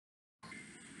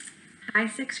Hi,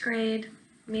 sixth grade.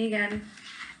 Me again.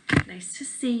 Nice to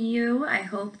see you. I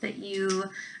hope that you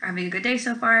are having a good day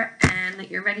so far and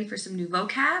that you're ready for some new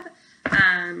vocab.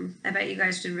 I bet you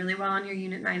guys did really well on your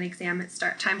Unit 9 exam. It's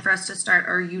time for us to start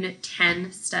our Unit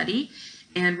 10 study.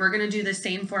 And we're going to do the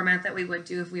same format that we would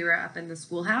do if we were up in the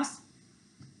schoolhouse.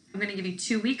 I'm going to give you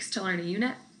 2 weeks to learn a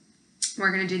unit.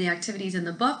 We're going to do the activities in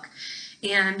the book,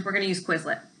 and we're going to use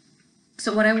Quizlet.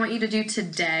 So what I want you to do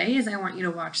today is I want you to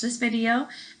watch this video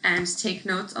and take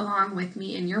notes along with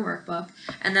me in your workbook.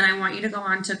 And then I want you to go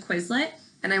on to Quizlet,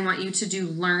 and I want you to do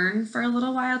learn for a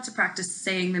little while to practice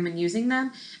saying them and using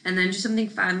them, and then do something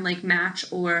fun like match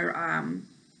or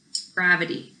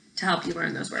gravity to help you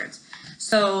learn those words.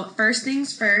 So first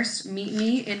things first, meet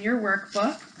me in your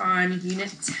workbook on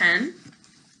Unit 10.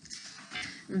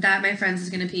 That, my friends,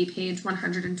 is going to be page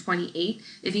 128.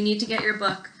 If you need to get your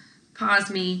book,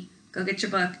 pause me, go get your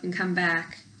book, and come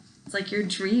back. It's like your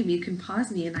dream. You can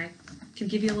pause me, and I can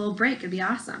give you a little break. It'd be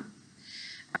awesome.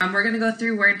 We're going to go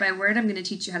through word by word. I'm going to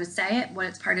teach you how to say it, what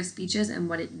its part of speech is, and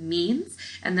what it means.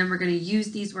 And then we're going to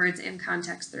use these words in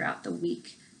context throughout the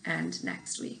week and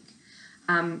next week.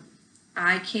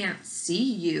 I can't see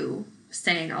you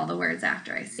saying all the words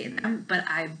after I say them, but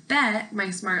I bet my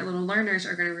smart little learners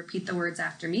are going to repeat the words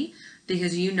after me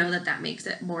because you know that that makes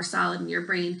it more solid in your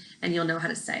brain and you'll know how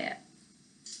to say it.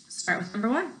 Start with number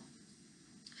 1.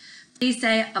 Please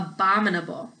say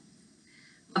abominable.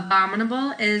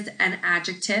 Abominable is an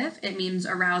adjective. It means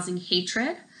arousing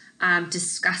hatred,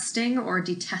 disgusting or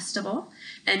detestable.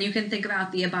 And you can think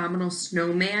about the abominable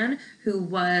snowman, who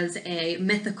was a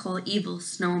mythical evil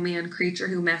snowman creature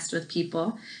who messed with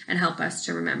people, and help us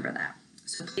to remember that.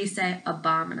 So please say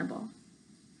abominable.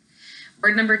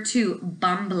 Word number 2,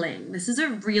 bumbling. This is a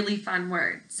really fun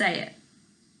word. Say it.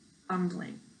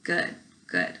 Bumbling. Good,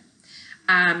 good.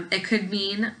 It could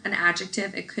mean an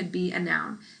adjective. It could be a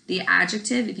noun. The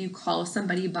adjective, if you call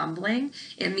somebody bumbling,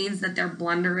 it means that they're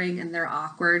blundering and they're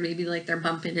awkward. Maybe like they're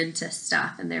bumping into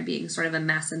stuff and they're being sort of a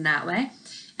mess in that way.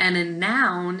 And a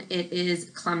noun, it is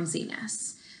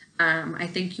clumsiness. I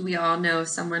think we all know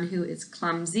someone who is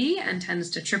clumsy and tends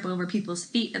to trip over people's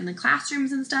feet in the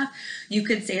classrooms and stuff. You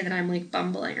could say that I'm like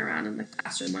bumbling around in the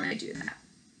classroom when I do that.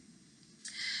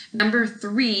 Number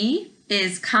 3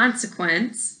 is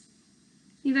consequence.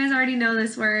 You guys already know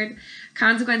this word.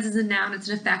 Consequence is a noun. It's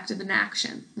an effect of an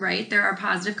action, right? There are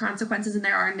positive consequences and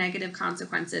there are negative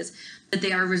consequences, but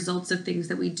they are results of things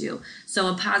that we do.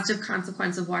 So a positive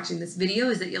consequence of watching this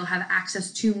video is that you'll have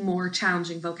access to more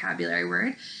challenging vocabulary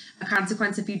word. A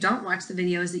consequence if you don't watch the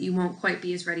video is that you won't quite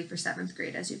be as ready for 7th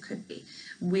grade as you could be.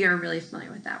 We are really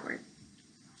familiar with that word.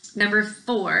 Number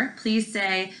 4, please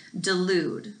say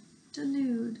delude.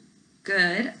 Delude.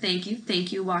 Good. Thank you.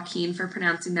 Thank you, Joaquin, for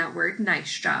pronouncing that word.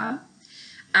 Nice job.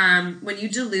 When you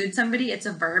delude somebody, it's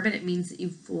a verb, and it means that you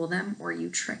fool them or you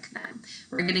trick them.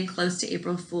 We're getting close to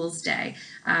April Fool's Day,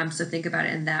 so think about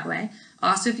it in that way.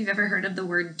 Also, if you've ever heard of the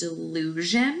word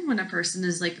delusion, when a person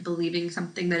is like believing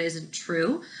something that isn't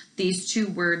true, these two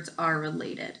words are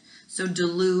related. So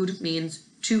delude means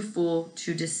to fool,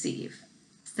 to deceive.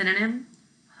 Synonym,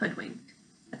 hoodwink.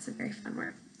 That's a very fun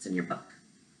word. It's in your book.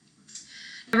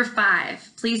 Number 5,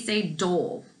 please say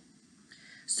dole.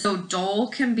 So dole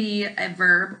can be a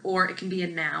verb or it can be a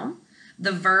noun.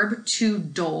 The verb to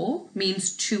dole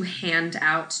means to hand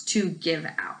out, to give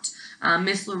out.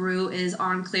 Miss LaRue is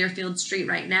on Clearfield Street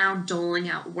right now doling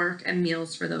out work and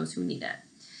meals for those who need it.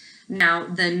 Now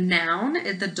the noun,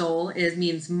 the dole,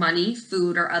 means money,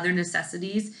 food, or other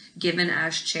necessities given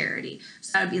as charity.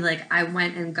 So that would be like, I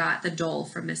went and got the dole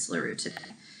for Miss LaRue today.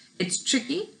 It's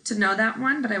tricky to know that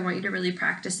one, but I want you to really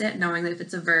practice it, knowing that if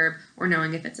it's a verb or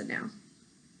knowing if it's a noun.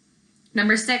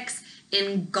 Number 6,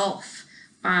 engulf.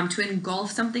 To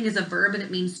engulf something is a verb, and it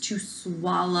means to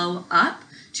swallow up,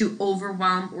 to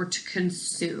overwhelm, or to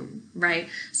consume, right?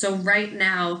 So right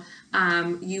now,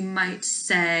 you might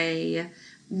say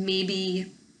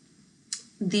maybe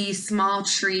the small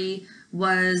tree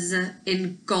was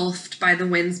engulfed by the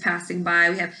winds passing by.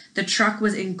 We have the truck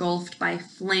was engulfed by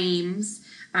flames.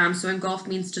 So engulf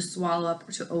means to swallow up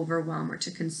or to overwhelm or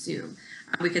to consume.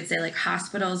 We could say like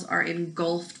hospitals are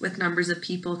engulfed with numbers of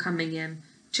people coming in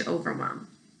to overwhelm.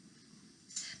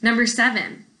 Number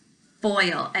 7,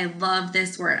 foil. I love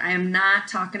this word. I am not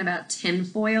talking about tin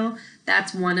foil.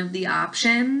 That's one of the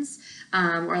options,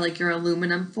 or like your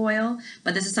aluminum foil,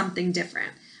 but this is something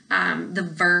different. The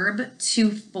verb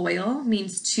to foil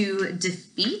means to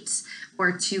defeat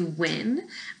or to win.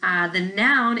 The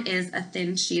noun is a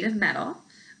thin sheet of metal.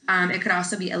 It could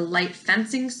also be a light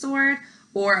fencing sword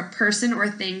or a person or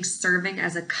thing serving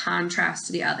as a contrast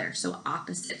to the other. So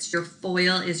opposites. Your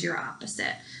foil is your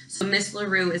opposite. So Miss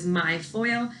LaRue is my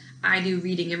foil. I do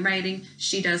reading and writing.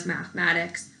 She does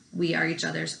mathematics. We are each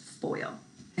other's foil.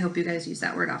 I hope you guys use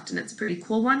that word often. It's a pretty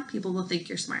cool one. People will think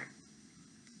you're smart.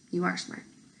 You are smart.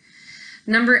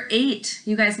 Number 8.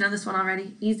 You guys know this one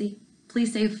already. Easy.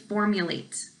 Please say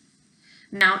formulate.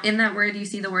 Now, in that word, you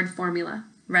see the word formula,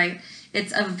 right?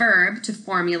 It's a verb to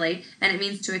formulate, and it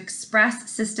means to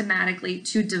express systematically,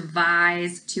 to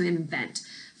devise, to invent.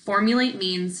 Formulate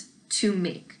means to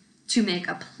make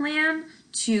a plan,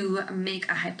 to make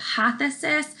a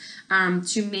hypothesis,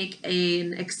 to make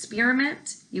an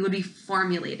experiment. You would be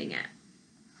formulating it.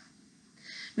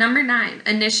 Number 9,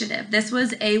 initiative. This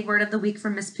was a word of the week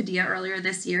from Miss Padilla earlier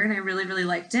this year, and I really, really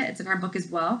liked it. It's in our book as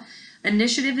well.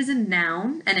 Initiative is a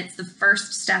noun, and it's the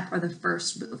first step or the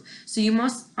first move. So you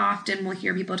most often will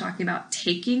hear people talking about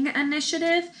taking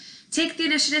initiative. Take the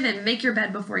initiative and make your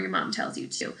bed before your mom tells you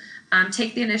to.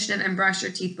 Take the initiative and brush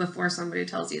your teeth before somebody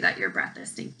tells you that your breath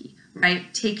is stinky,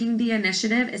 right? Taking the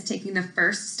initiative is taking the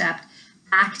first step,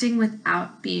 acting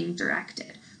without being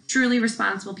directed. Truly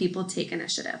responsible people take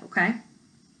initiative, okay?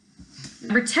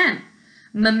 Number 10,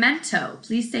 memento.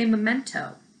 Please say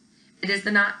memento. It is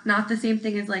not the same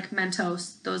thing as like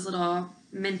Mentos, those little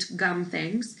mint gum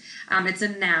things. It's a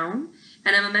noun,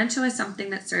 and a memento is something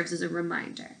that serves as a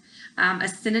reminder. A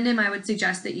synonym I would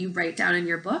suggest that you write down in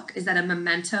your book is that a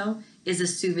memento is a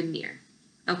souvenir.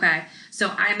 Okay,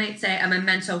 so I might say a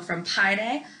memento from Pi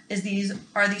Day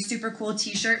are these super cool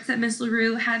t-shirts that Miss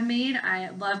LaRue had made. I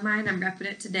love mine. I'm repping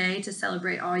it today to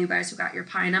celebrate all you guys who got your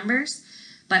Pi numbers.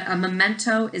 But a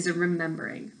memento is a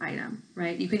remembering item,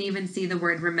 right? You can even see the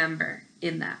word remember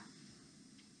in that.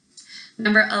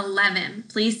 Number 11,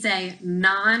 please say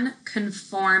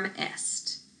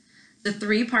nonconformist. The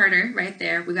 3-parter right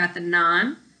there, we got the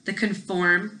non, the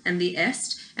conform, and the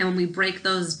ist. And when we break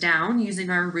those down using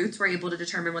our roots, we're able to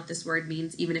determine what this word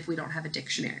means, even if we don't have a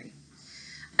dictionary.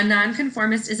 A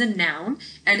nonconformist is a noun,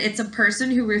 and it's a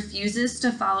person who refuses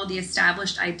to follow the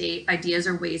established ideas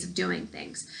or ways of doing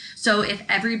things. So if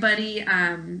everybody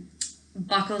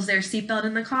buckles their seatbelt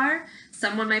in the car,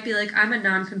 someone might be like, I'm a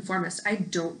nonconformist. I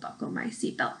don't buckle my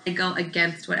seatbelt. I go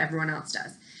against what everyone else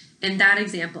does. In that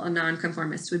example, a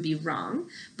nonconformist would be wrong,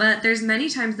 but there's many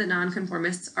times that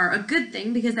nonconformists are a good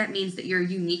thing because that means that you're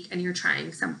unique and you're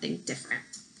trying something different.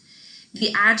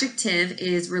 The adjective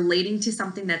is relating to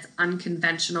something that's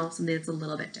unconventional, something that's a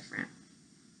little bit different.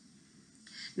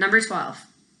 Number 12.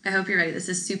 I hope you're ready. This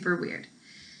is super weird.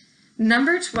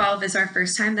 Number 12 is our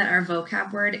first time that our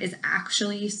vocab word is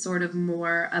actually sort of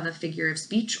more of a figure of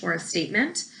speech or a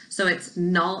statement. So it's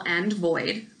null and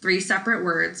void, 3 separate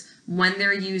words. When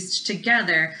they're used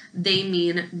together, they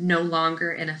mean no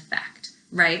longer in effect,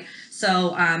 right?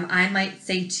 So I might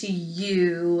say to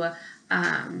you,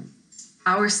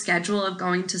 our schedule of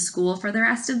going to school for the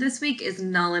rest of this week is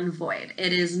null and void.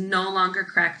 It is no longer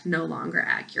correct, no longer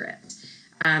accurate.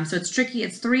 So it's tricky.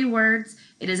 It's 3 words.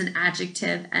 It is an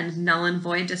adjective, and null and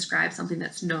void describes something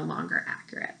that's no longer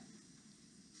accurate.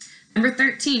 Number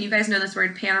 13, you guys know this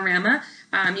word panorama.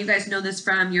 You guys know this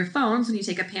from your phones when you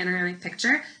take a panoramic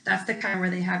picture. That's the kind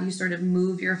where they have you sort of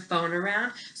move your phone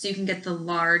around so you can get the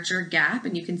larger gap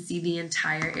and you can see the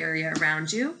entire area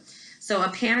around you. So a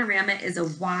panorama is a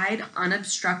wide,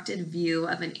 unobstructed view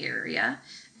of an area,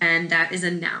 and that is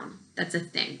a noun. That's a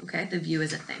thing, okay? The view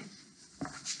is a thing.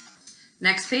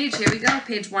 Next page, here we go,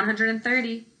 page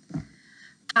 130.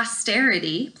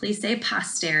 Posterity, please say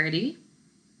posterity.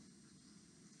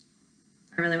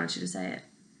 I really want you to say it.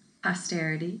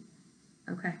 Posterity.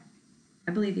 Okay,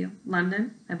 I believe you.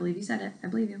 London, I believe you said it. I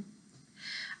believe you.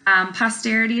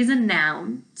 Posterity is a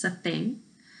noun. It's a thing.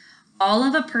 All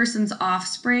of a person's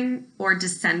offspring or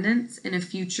descendants in a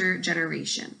future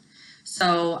generation.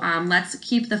 So let's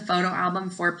keep the photo album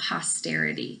for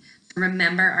posterity.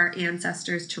 Remember our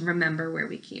ancestors, to remember where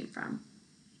we came from.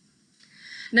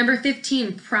 Number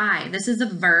 15, pry. This is a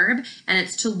verb, and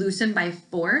it's to loosen by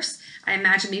force. I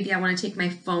imagine maybe I want to take my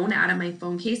phone out of my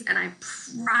phone case and I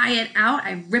pry it out.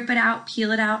 I rip it out,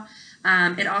 peel it out.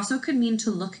 It also could mean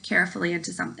to look carefully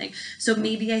into something. So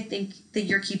maybe I think that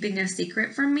you're keeping a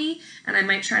secret from me, and I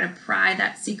might try to pry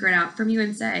that secret out from you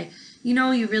and say, you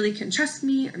know, you really can trust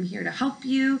me. I'm here to help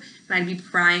you. And I'd be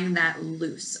prying that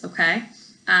loose, okay?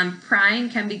 Prying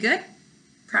can be good.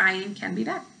 Prying can be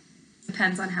bad.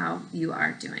 Depends on how you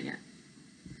are doing it.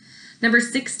 Number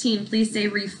 16, please say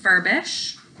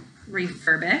refurbish.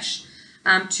 Refurbish.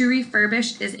 To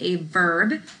refurbish is a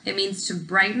verb. It means to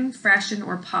brighten, freshen,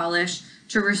 or polish,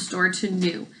 to restore to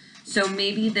new. So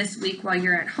maybe this week while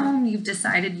you're at home, you've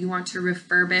decided you want to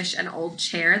refurbish an old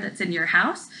chair that's in your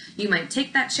house. You might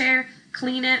take that chair,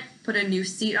 clean it, put a new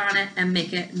seat on it, and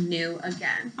make it new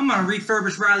again. I'm going to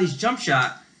refurbish Riley's jump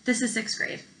shot. This is 6th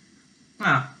grade.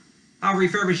 Wow. I'll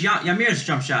refurbish Yamir's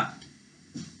jump shot.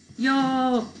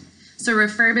 Yo! So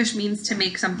refurbish means to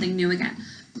make something new again.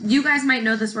 You guys might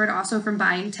know this word also from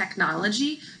buying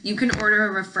technology. You can order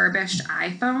a refurbished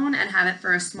iPhone and have it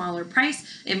for a smaller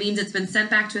price. It means it's been sent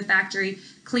back to a factory,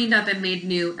 cleaned up and made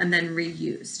new, and then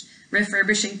reused.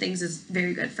 Refurbishing things is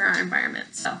very good for our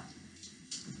environment. So,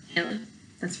 Haley,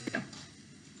 that's for you.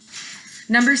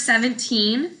 Number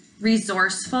 17,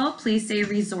 resourceful. Please say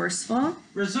resourceful.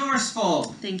 Resourceful.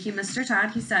 Thank you, Mr.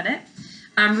 Todd. He said it.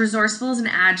 Resourceful is an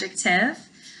adjective.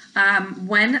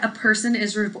 When a person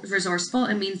is resourceful,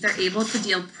 it means they're able to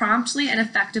deal promptly and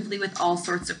effectively with all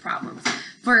sorts of problems.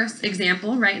 For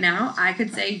example, right now, I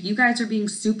could say you guys are being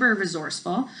super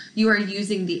resourceful. You are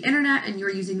using the internet and you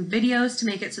are using videos to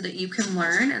make it so that you can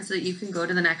learn and so that you can go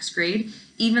to the next grade,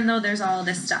 even though there's all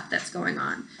this stuff that's going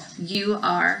on. You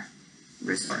are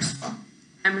resourceful.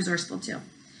 I'm resourceful too.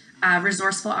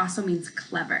 Resourceful also means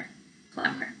clever.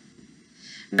 Clever.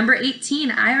 Number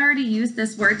 18, I already used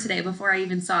this word today before I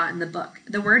even saw it in the book.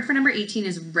 The word for number 18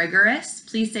 is rigorous.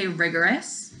 Please say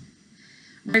rigorous.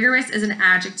 Rigorous is an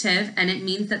adjective, and it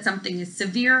means that something is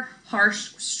severe,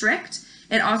 harsh, strict.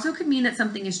 It also could mean that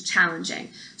something is challenging.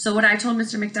 So what I told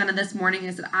Mr. McDonough this morning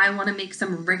is that I want to make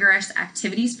some rigorous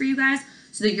activities for you guys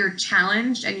so that you're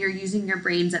challenged and you're using your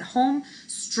brains at home,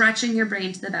 stretching your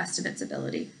brain to the best of its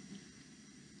ability.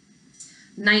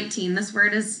 19, this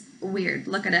word is weird.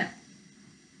 Look at it.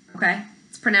 Okay,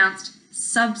 it's pronounced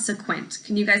subsequent.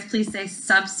 Can you guys please say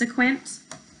subsequent?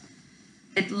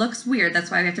 It looks weird, that's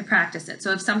why we have to practice it.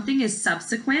 So if something is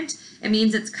subsequent, it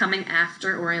means it's coming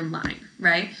after or in line,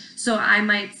 right? So I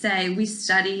might say we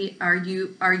study our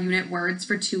unit words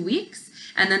for 2 weeks,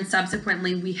 and then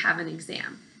subsequently we have an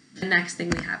exam. The next thing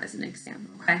we have is an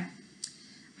exam, okay?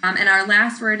 And our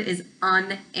last word is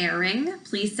unerring.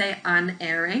 Please say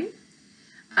unerring.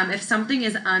 If something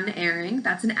is unerring,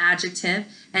 that's an adjective,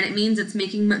 and it means it's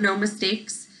making no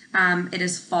mistakes. It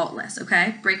is faultless,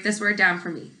 okay? Break this word down for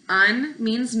me. Un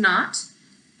means not.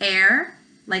 Err,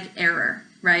 like error,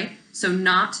 right? So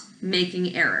not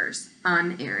making errors.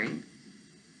 Unerring.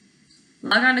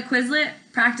 Log on to Quizlet,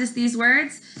 practice these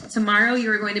words. Tomorrow you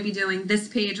are going to be doing this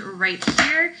page right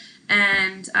here,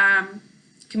 and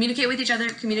communicate with each other,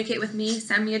 communicate with me,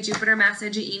 send me a Jupiter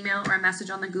message, an email, or a message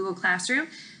on the Google Classroom.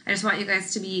 I just want you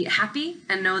guys to be happy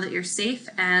and know that you're safe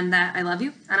and that I love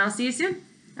you, and I'll see you soon.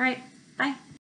 All right, bye.